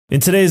In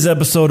today's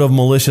episode of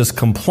Malicious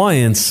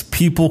Compliance,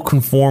 people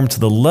conform to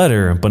the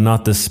letter but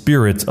not the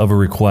spirit of a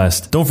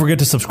request. Don't forget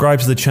to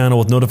subscribe to the channel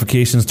with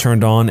notifications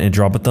turned on and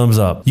drop a thumbs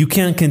up. You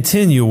can't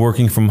continue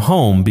working from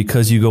home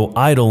because you go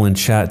idle and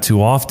chat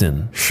too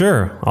often.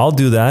 Sure, I'll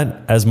do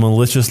that, as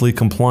maliciously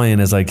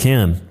compliant as I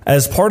can.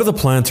 As part of the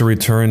plan to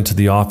return to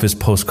the office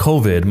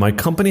post-COVID, my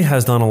company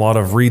has done a lot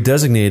of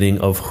redesignating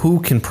of who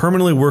can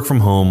permanently work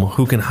from home,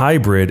 who can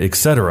hybrid,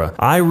 etc.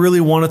 I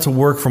really wanted to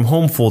work from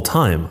home full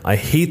time. I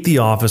hate the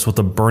office with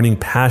a burning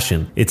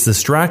passion. It's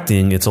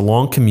distracting, it's a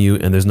long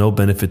commute, and there's no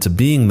benefit to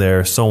being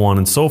there, so on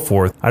and so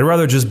forth. I'd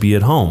rather just be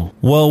at home.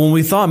 Well, when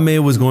we thought May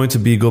was going to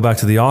be go back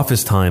to the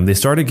office time, they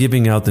started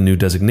giving out the new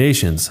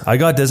designations. I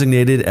got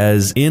designated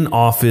as in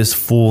office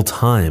full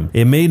time.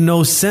 It made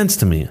no sense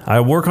to me.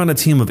 I work on a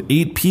team of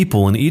 8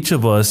 people and each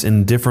of us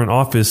in different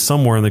office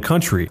somewhere in the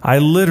country. I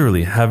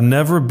literally have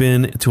never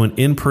been to an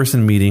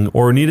in-person meeting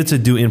or needed to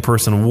do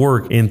in-person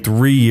work in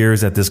 3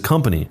 years at this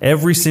company.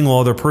 Every single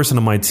other person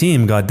on my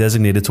team got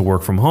designated to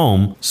work from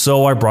home,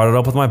 so I brought it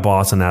up with my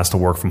boss and asked to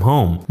work from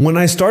home. When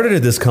I started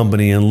at this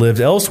company and lived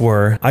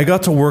elsewhere, I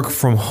got to work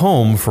from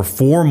home for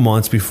 4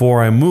 months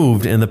before I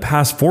moved, and the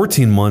past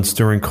 14 months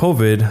during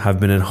COVID have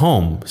been at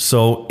home.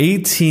 So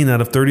 18 out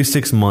of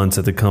 36 months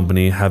at the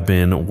company have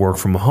been work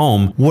from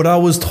home. What I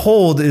was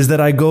told is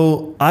that I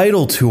go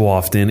idle too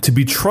often to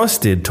be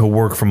trusted to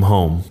work from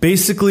home.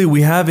 Basically,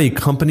 we have a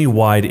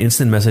company-wide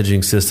instant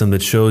messaging system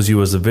that shows you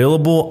as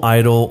available,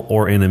 idle,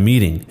 or in a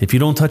meeting. If you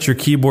don't touch your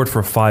keyboard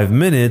for 5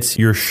 minutes,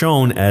 you're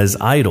shown as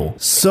idle.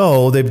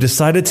 So they've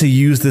decided to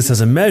use this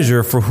as a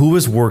measure for who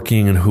is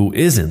working and who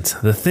isn't.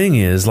 The thing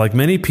is, like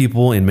many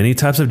people in many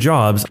types of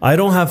jobs, I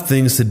don't have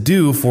things to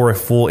do for a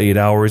full 8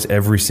 hours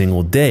every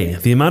single day.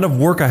 The amount of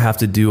work I have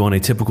to do on a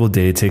typical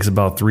day takes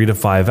about 3 to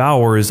 5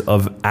 hours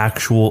of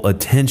actual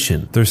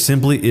attention. There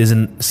simply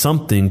isn't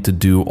something to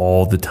do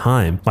all the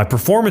time. My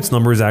performance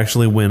numbers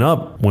actually went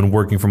up when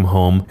working from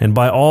home, and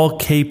by all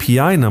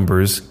KPI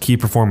numbers, key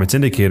performance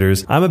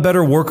indicators, I'm a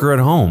better worker at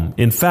home.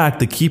 In fact,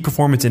 the key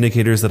performance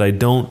indicators that I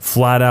don't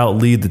flat out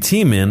lead the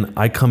team in,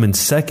 I come in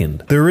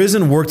second. There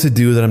isn't work to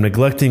do that I'm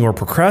neglecting or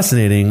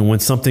procrastinating. When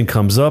something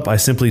comes up, I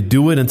simply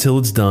do it until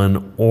it's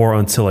done or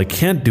until I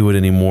can't do it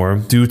anymore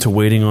due to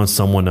waiting on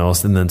someone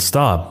else and then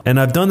stop. And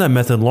I've done that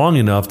method long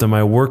enough that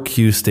my work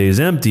queue stays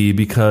empty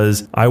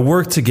because I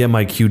work to get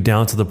my queue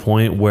down to the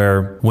point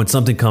where when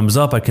something comes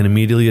up, I can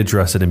immediately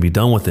address it and be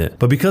done with it.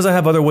 But because I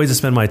have other ways to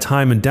spend my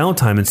time and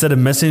downtime, instead of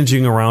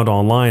messaging around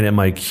online at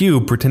my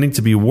queue pretending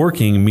to be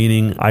working,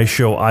 meaning I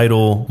show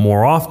idle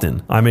more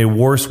often. I'm a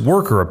worse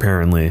worker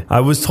apparently. I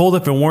was told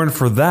if it weren't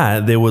for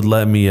that, they would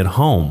let me at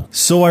home.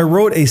 So I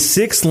wrote a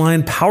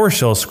 6-line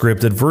PowerShell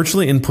script that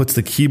virtually inputs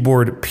the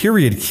keyboard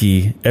period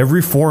key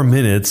every 4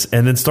 minutes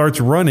and then starts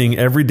running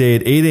every day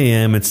at 8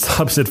 a.m. and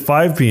stops at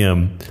 5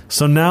 p.m.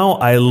 So now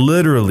I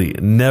literally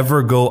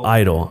never go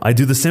idle. I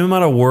do the same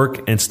amount of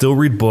work and still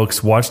read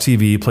books, watch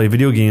TV, play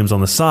video games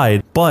on the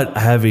side, but I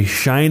have a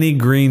shiny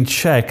green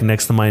check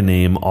next to my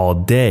name all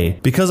day.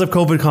 Because of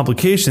COVID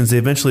complications, they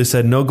eventually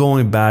said no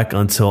going back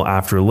until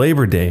after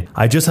Labor Day.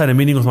 I just had a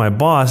meeting with my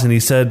boss and he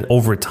said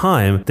over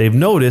time, they've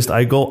noticed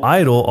I go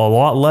idle a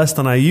lot less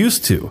than I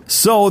used to.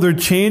 So they're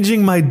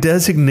changing my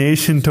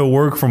designation to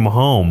work from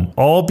home,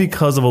 all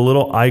because of a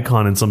little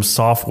icon in some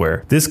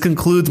software. This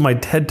concludes my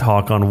TED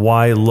Talk on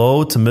why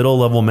low to middle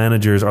level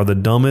managers are the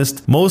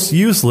dumbest, most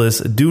useless,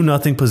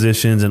 do-nothing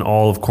positions in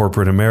all of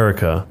corporate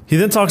America. He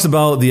then talks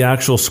about the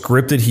actual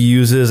script that he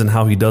uses and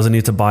how he doesn't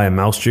need to buy a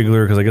mouse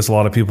jiggler, because I guess a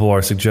lot of people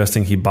are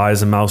suggesting he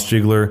buys a mouse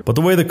jiggler. But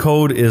the way the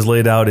code is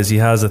laid out is he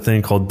has a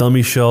thing called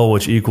dummy shell,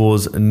 which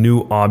equals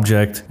new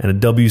object, and a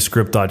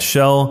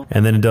wscript.shell,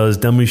 and then it does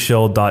dummy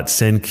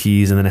shell.send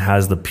keys, and then it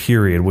has the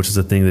period, which is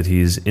the thing that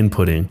he's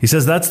inputting. He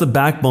says that's the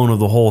backbone of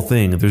the whole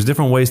thing. There's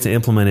different ways to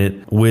implement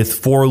it with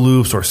for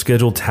loops or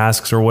scheduled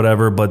tasks or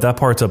whatever, but that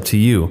part's up to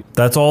you.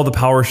 That's all the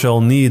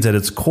PowerShell needs at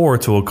its core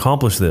to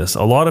accomplish this.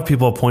 A lot of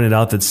people have pointed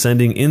out that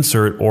sending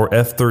insert or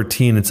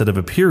F13 instead of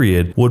a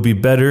period would be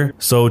better,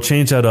 so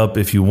change that up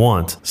if you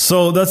want.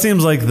 So that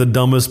seems like the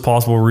dumbest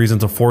possible reason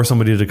to force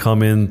somebody to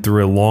come in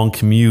through a long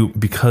commute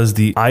because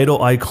the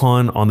idle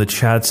icon on the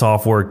chat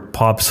software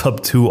pops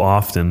up too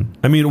often.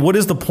 I mean, what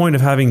is the point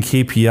of having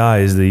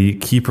KPIs, the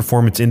key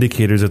performance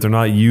indicators, if they're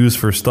not used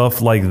for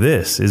stuff like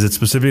this? Is it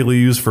specifically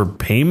used for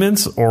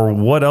payments, or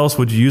what else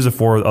would you use it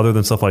for other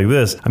than stuff like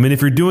this? I mean,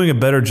 if you're doing a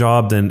better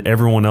job than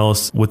everyone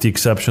else, with the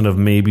exception of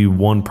maybe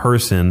one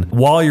person,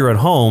 while you're at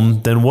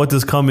home, then what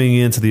does coming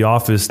into the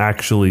office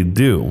actually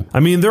do? I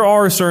mean, there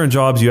are certain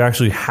jobs you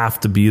actually have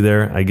to be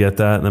there. I get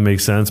that. That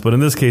makes sense. But in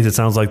this case, it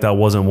sounds like that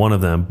wasn't one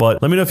of them.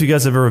 But let me know if you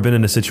guys have ever been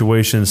in a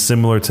situation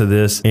similar to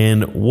this,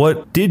 and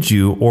what did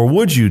you or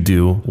would you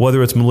do,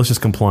 whether it's malicious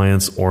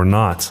compliance or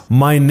not.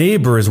 My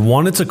neighbors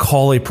wanted to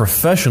call a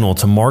professional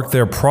to mark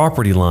their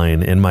property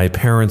line, and my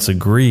parents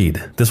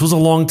agreed. This was a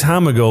long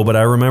time ago, but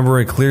I remember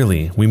remember it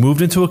clearly. We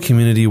moved into a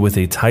community with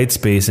a tight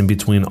space in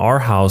between our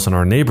house and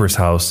our neighbor's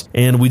house,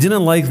 and we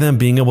didn't like them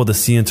being able to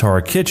see into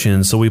our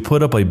kitchen, so we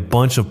put up a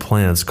bunch of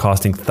plants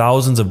costing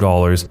thousands of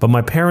dollars, but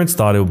my parents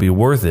thought it would be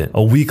worth it.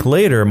 A week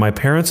later, my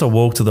parents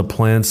awoke to the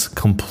plants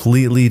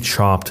completely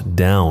chopped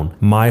down.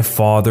 My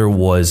father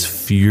was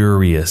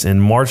furious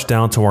and marched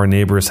down to our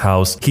neighbor's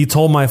house. He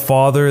told my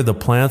father the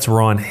plants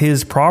were on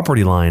his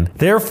property line,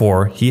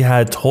 therefore he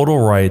had total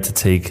right to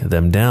take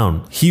them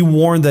down. He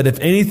warned that if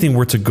anything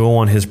were to go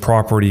on his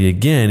property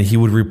again, he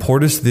would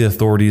report us to the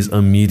authorities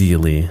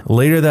immediately.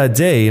 Later that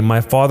day,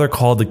 my father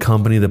called the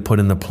company that put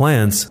in the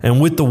plants,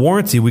 and with the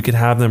warranty, we could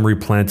have them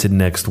replanted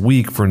next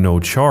week for no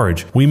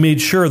charge. We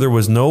made sure there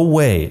was no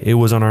way it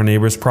was on our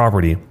neighbor's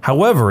property.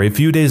 However, a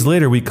few days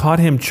later, we caught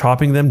him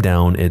chopping them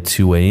down at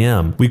 2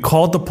 a.m. We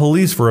called the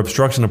police for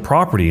obstruction of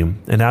property,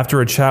 and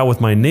after a chat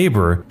with my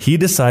neighbor, he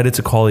decided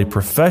to call a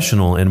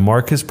professional and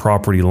mark his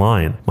property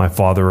line. My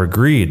father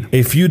agreed.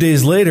 A few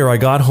days later, I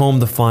got home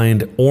to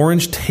find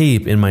orange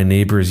tape in my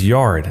neighbor's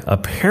yard.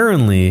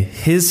 Apparently,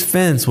 his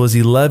fence was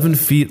 11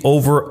 feet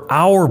over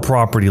our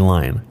property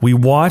line. We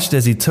watched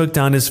as he took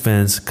down his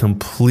fence,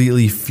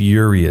 completely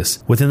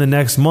furious. Within the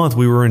next month,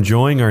 we were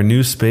enjoying our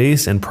new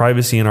space and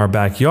privacy in our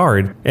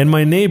backyard, and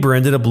my neighbor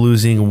ended up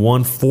losing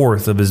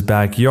 1/4 of his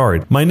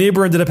backyard. My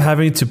neighbor ended up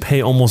having to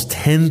pay almost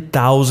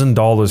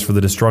 $10,000 for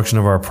the destruction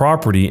of our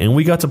property, and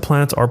we got to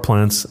plant our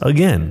plants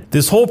again.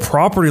 This whole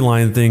property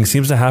line thing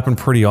seems to happen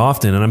pretty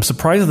often, and I'm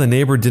surprised that the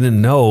neighbor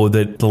didn't know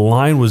that the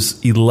line was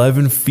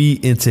 11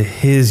 feet into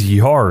his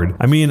yard.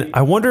 I mean,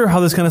 I wonder how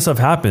this kind of stuff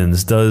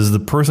happens. Does the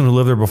person who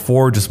lived there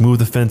before just move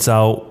the fence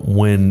out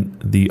when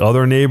the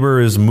other neighbor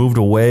is moved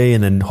away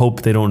and then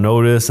hope they don't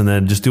notice and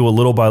then just do a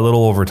little by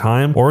little over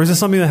time? Or is this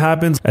something that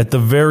happens at the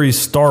very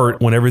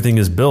start when everything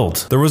is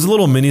built? There was a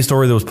little mini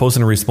story that was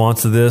posted in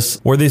response to this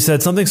where they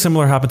said something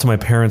similar happened to my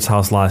parents'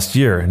 house last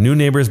year. New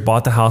neighbors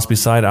bought the house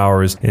beside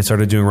ours and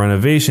started doing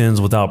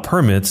renovations without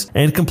permits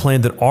and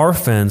complained that our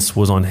fence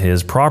was on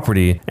his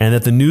property and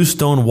that the new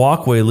stone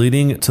walkway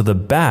leading to the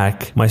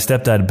back my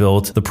stepdad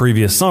built the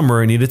previous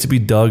summer needed to be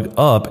dug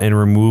up and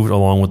removed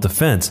along with the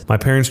fence. My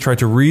parents tried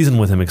to reason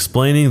with him,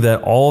 explaining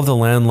that all of the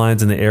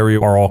landlines in the area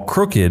are all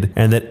crooked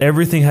and that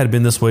everything had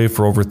been this way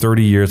for over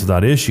 30 years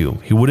without issue.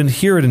 He wouldn't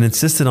hear it and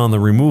insisted on the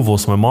removal,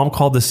 so my mom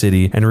called the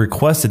city and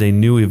requested a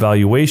new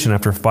evaluation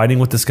after fighting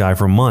with this guy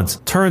for months.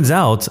 Turns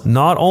out,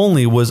 not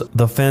only was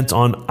the fence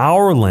on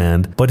our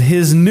land, but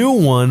his new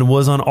one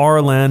was on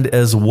our land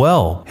as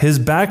well. His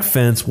back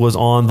fence was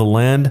on the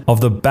land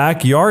of the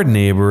backyard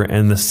neighbor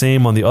and the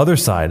same on the other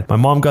side. My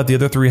mom got the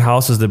other 3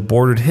 houses that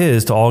bordered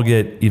his to all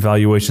get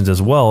evaluations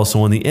as well,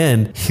 so in the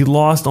end, he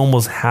lost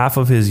almost half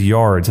of his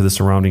yard to the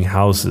surrounding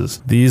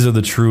houses. These are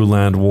the true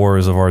land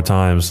wars of our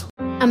times.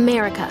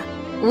 America.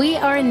 We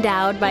are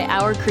endowed by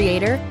our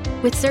Creator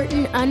with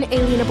certain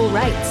unalienable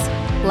rights: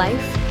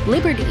 life,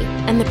 liberty,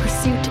 and the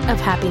pursuit of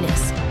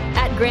happiness.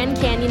 At Grand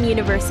Canyon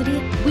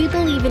University, we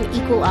believe in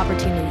equal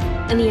opportunity,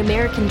 and the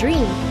American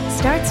dream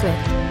starts with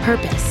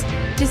purpose.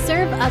 To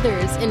serve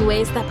others in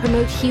ways that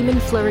promote human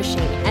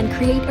flourishing and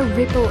create a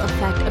ripple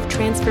effect of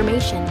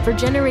transformation for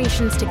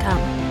generations to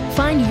come.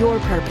 Find your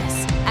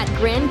purpose at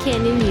Grand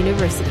Canyon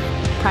University.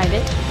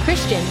 Private,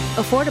 Christian,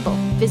 affordable.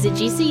 Visit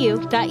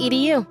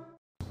gcu.edu.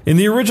 In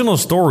the original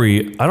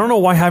story, I don't know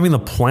why having the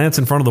plants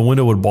in front of the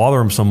window would bother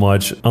him so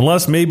much,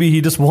 unless maybe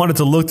he just wanted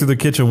to look through the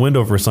kitchen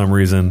window for some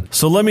reason.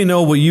 So let me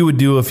know what you would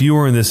do if you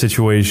were in this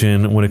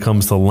situation when it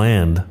comes to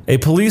land. A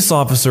police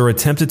officer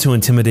attempted to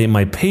intimidate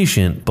my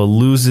patient, but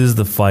loses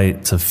the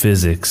fight to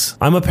physics.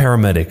 I'm a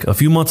paramedic. A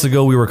few months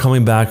ago, we were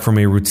coming back from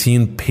a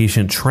routine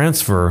patient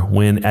transfer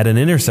when at an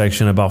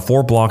intersection about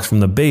 4 blocks from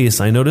the base,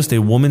 I noticed a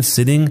woman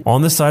sitting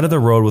on the side of the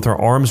road with her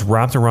arms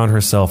wrapped around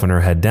herself and her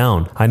head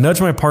down. I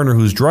nudged my partner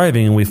who's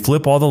driving and we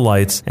flip all the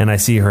lights and I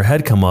see her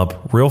head come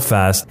up real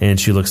fast and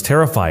she looks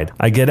terrified.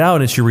 I get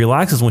out and she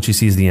relaxes when she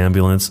sees the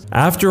ambulance.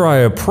 After I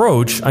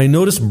approach, I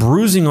notice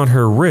bruising on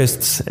her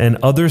wrists and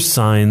other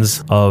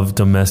signs of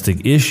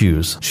domestic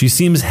issues. She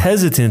seems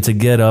hesitant to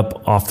get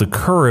up off the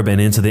curb and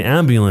into the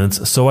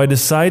ambulance, so I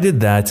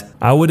decided that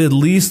I would at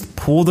least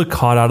pull the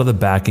cot out of the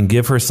back and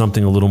give her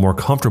something a little more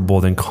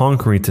comfortable than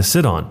concrete to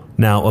sit on.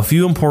 Now, a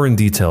few important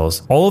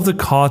details. All of the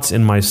cots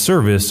in my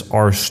service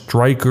are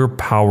Stryker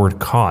powered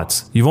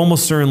cots. You've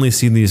almost certainly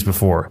seen these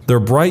before.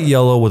 They're bright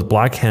yellow with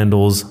black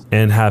handles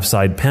and have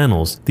side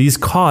panels. These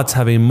cots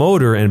have a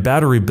motor and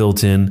battery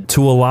built in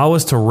to allow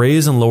us to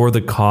raise and lower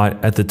the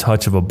cot at the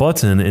touch of a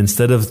button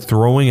instead of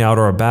throwing out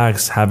our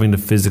backs having to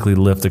physically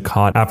lift the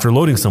cot after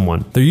loading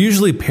someone. They're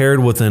usually paired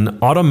with an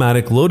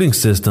automatic loading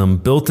system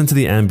built into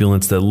the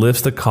ambulance that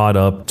lifts the cot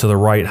up to the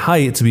right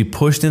height to be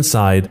pushed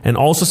inside and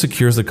also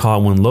secures the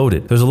cot when loaded.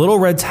 There's a little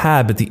red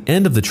tab at the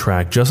end of the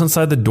track just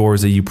inside the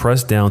doors that you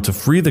press down to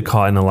free the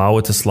cot and allow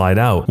it to slide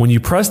out. When you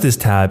press this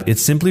tab, it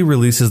simply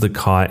releases the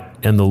cot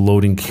and the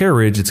loading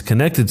carriage it's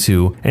connected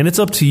to, and it's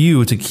up to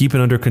you to keep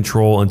it under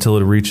control until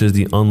it reaches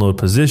the unload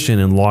position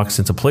and locks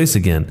into place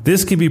again.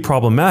 This can be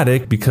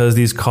problematic because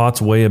these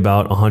cots weigh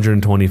about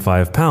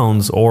 125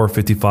 pounds or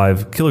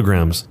 55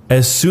 kilograms.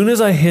 As soon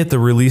as I hit the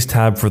release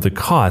tab for the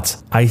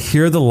cots, I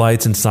hear the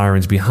lights and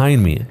sirens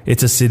behind me.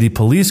 It's a city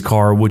police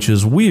car, which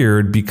is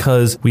weird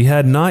because we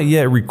had not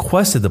yet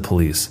requested the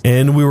police,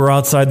 and we were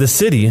outside the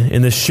city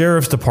in the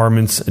sheriff's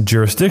department's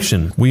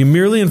jurisdiction. We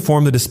merely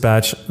informed the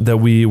dispatch that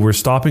we were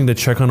stopping to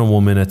check on a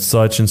woman at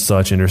such and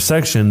such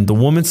intersection. The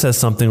woman says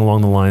something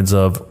along the lines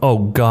of, "Oh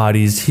God,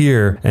 he's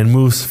here," and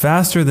moves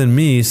faster than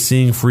me,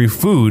 seeing free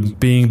food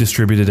being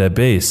distributed at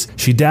base.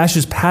 She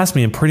dashes past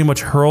me and pretty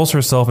much hurls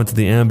herself into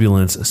the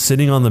ambulance,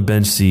 sitting on the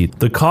bench seat.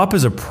 The cop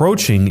is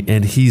approaching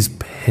and he's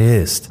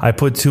pissed. I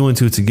put two and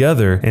two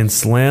together and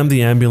slam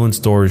the ambulance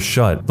doors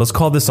shut. Let's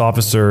call this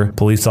officer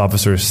Police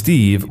Officer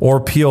Steve, or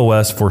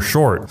POS for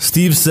short.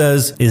 Steve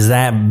says, "Is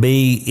that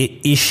B?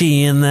 Is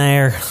she in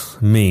there?"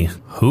 Me.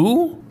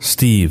 Who?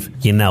 Steve.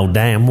 "You know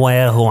damn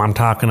well who I'm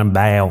talking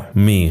about."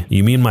 Me.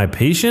 You mean my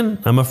patient?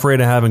 I'm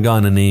afraid I haven't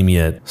gotten a name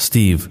yet.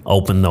 Steve.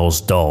 "Open those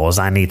doors.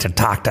 I need to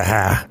talk to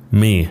her."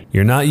 Me.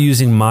 You're not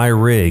using my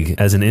rig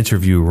as an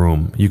interview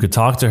room. You could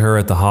talk to her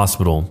at the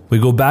hospital. We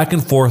go back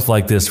and forth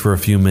like this for a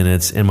few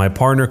minutes, and my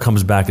partner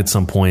comes back at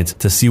some point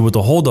to see what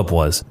the holdup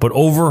was, but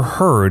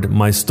overheard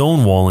my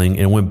stonewalling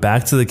and went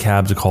back to the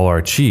cab to call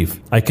our chief.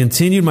 I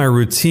continued my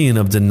routine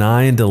of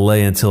deny and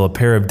delay until a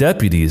pair of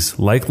deputies,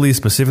 likely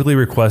specifically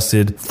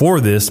requested for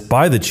this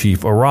by the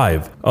chief,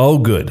 arrive. Oh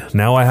good,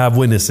 now I have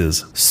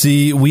witnesses.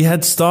 See, we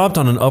had stopped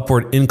on an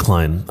upward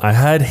incline. I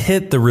had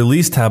hit the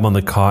release tab on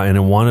the cot and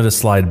it wanted to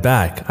slide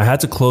back. I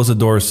had to close the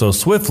door so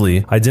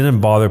swiftly, I didn't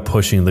bother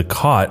pushing the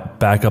cot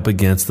back up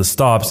against the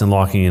stops and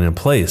locking it in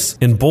place.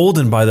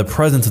 Emboldened by the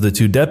presence of the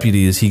two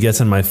deputies, he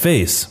gets in my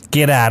face.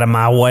 "Get out of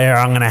my way or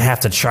I'm gonna have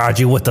to charge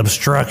you with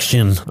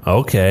obstruction."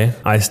 Okay.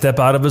 I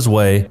step out of his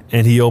way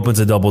and he opens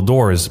the double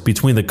doors.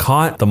 Between the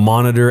cot, the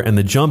monitor, and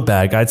the jump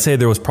bag, I'd say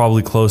there was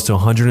probably close to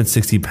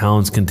 160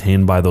 pounds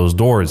contained by those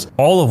doors,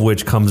 all of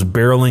which comes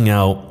barreling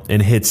out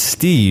and hits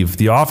Steve,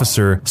 the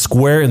officer,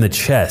 square in the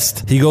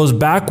chest. He goes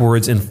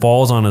backwards and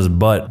falls on his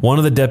butt. One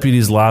of the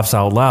deputies laughs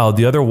out loud.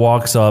 The other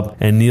walks up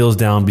and kneels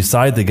down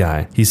beside the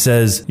guy. He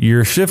says,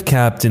 "Your shift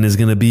captain is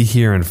going to be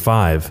here in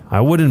 5.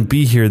 I wouldn't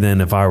be here then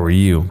if I were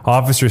you."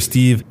 Officer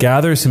Steve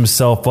gathers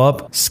himself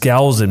up,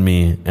 scowls at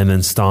me, and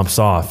then stomps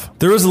off.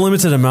 There is a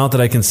limited amount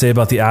that I can say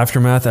about the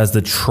aftermath as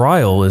the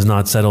trial is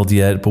not settled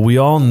yet, but we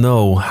all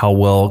know how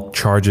well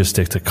charges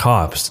stick to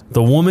cops.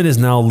 The woman is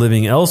now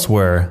living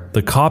elsewhere.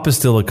 The cop is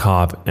still a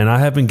cop, and I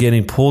have been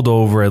getting pulled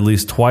over at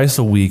least twice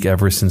a week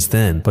ever since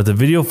then. But the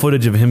video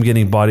footage of him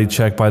getting body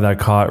checked by that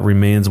cop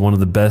remains one of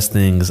the best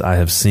things I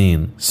have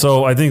seen.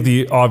 So I think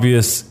the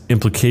obvious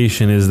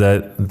implication is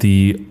that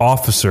the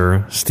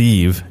officer,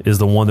 Steve, is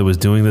the one that was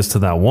doing this to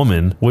that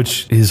woman,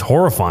 which is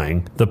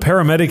horrifying. The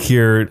paramedic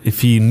here,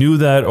 if he knew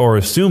that or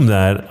assumed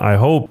that, I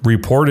hope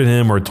reported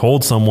him or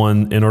told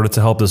someone in order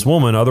to help this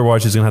woman.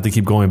 Otherwise, she's going to have to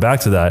keep going back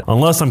to that.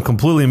 Unless I'm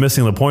completely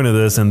missing the point of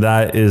this, and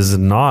that is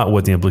not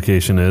what the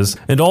implication is.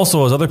 And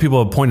also, as other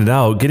people have pointed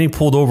out, getting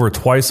pulled over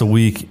twice a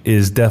week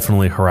is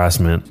definitely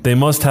harassment. They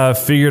must have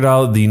figured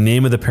out the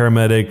name of the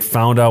paramedic,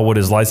 found out what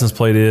his license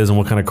plate is and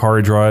what kind of car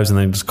he drives, and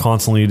then just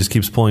constantly just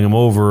keeps pulling him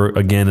over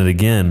again and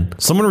again.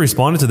 Someone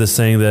responded to this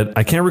saying that,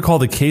 "I can't recall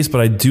the case,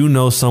 but I do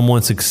know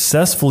someone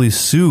successfully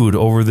sued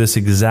over this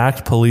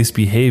exact police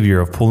behavior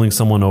of pulling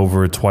someone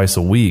over twice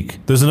a week."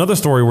 There's another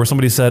story where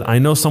somebody said, "I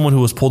know someone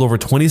who was pulled over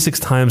 26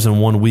 times in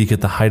 1 week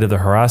at the height of the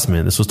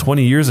harassment. This was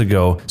 20 years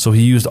ago, so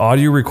he used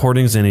audio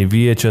recordings and a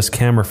VHS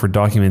camera for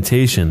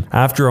documentation.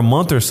 After a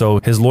month or so,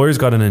 his lawyers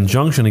got an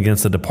injunction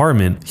against the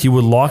department. He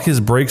would lock his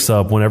brakes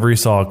up whenever he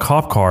saw a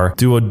cop car,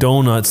 do a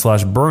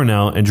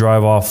donut/burnout, and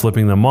drive off,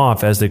 flipping them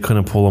off as they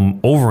couldn't pull him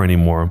over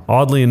anymore.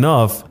 Oddly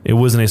enough, it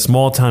was in a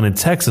small town in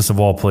Texas of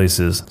all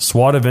places.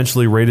 SWAT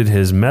eventually raided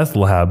his meth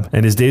lab,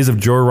 and his days of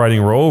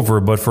joyriding were over,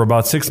 but for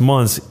about 6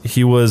 months,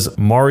 he was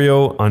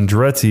Mario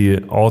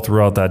Andretti all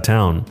throughout that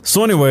town."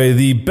 So anyway,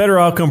 the better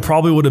outcome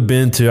probably would have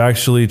been to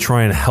actually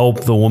try and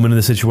help the woman in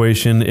the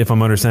situation, if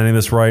I'm understanding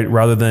this right,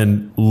 rather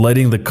than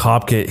letting the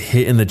cop get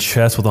hit in the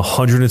chest with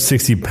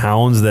 160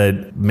 pounds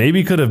that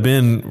maybe could have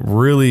been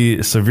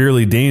really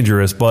severely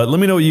dangerous. But let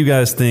me know what you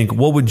guys think.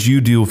 What would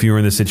you do if you were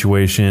in this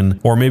situation?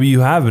 Or maybe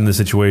you have been in this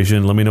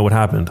situation. Let me know what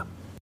happened.